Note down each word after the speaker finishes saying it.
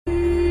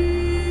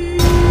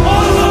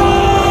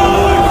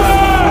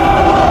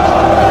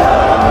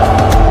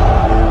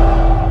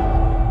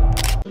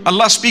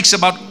Allah speaks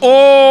about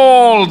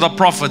all the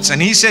prophets,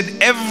 and He said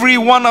every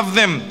one of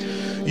them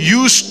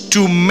used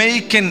to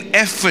make an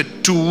effort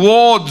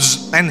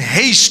towards and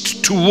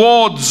haste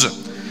towards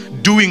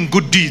doing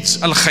good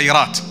deeds.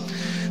 Al-khayrat.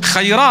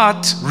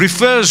 Khayrat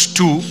refers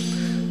to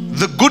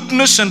the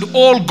goodness and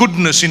all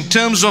goodness in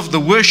terms of the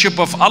worship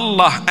of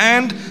Allah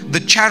and the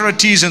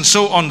charities and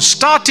so on,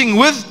 starting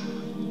with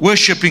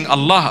worshipping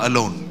Allah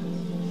alone.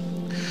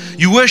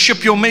 You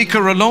worship your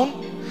Maker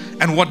alone,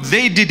 and what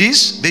they did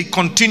is they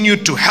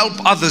continued to help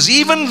others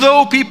even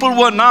though people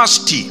were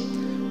nasty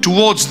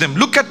towards them.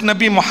 Look at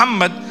Nabi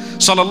Muhammad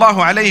sallallahu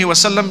alaihi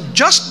wasallam,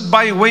 just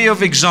by way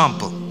of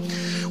example.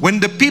 When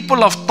the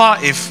people of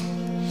Ta'if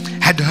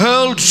had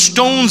hurled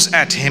stones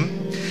at him,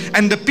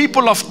 and the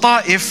people of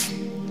Ta'if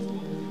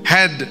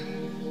had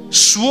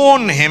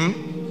sworn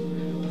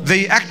him,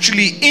 they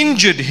actually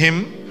injured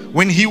him.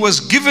 When he was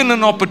given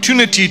an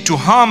opportunity to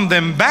harm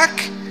them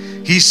back,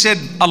 he said,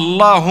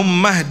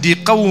 Allahumma hdi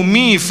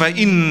qawmi fa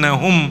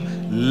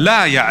innahum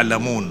la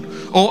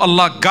ya'lamun. Oh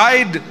Allah,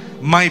 guide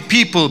my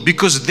people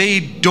because they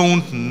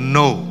don't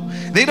know.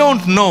 They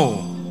don't know.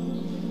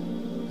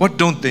 What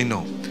don't they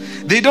know?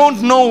 They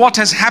don't know what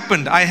has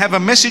happened. I have a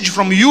message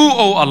from you,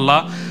 oh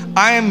Allah.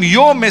 I am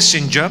your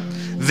messenger.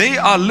 They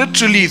are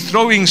literally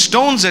throwing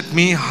stones at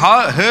me,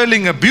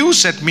 hurling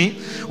abuse at me,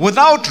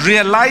 without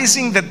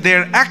realizing that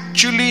they're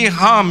actually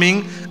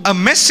harming a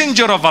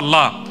messenger of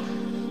Allah.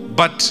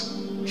 But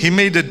he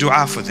made a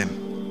dua for them.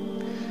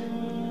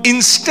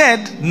 Instead,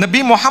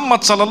 Nabi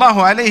Muhammad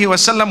sallallahu alaihi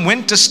wasallam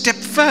went a step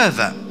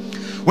further.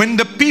 When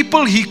the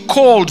people he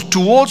called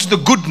towards the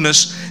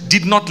goodness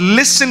did not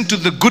listen to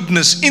the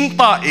goodness in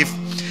Ta'if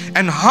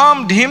and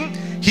harmed him,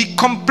 he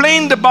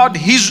complained about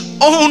his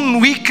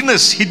own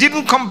weakness. He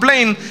didn't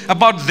complain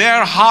about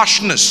their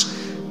harshness.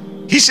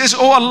 He says,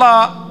 oh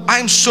Allah, I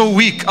am so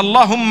weak.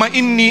 Allahumma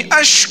inni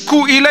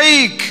ashku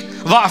ilayk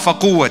dha'fa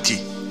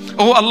quwwati.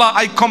 Oh Allah,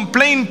 I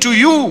complain to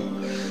you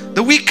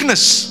the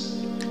weakness,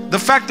 the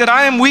fact that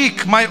I am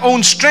weak, my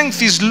own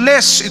strength is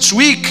less, it's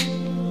weak.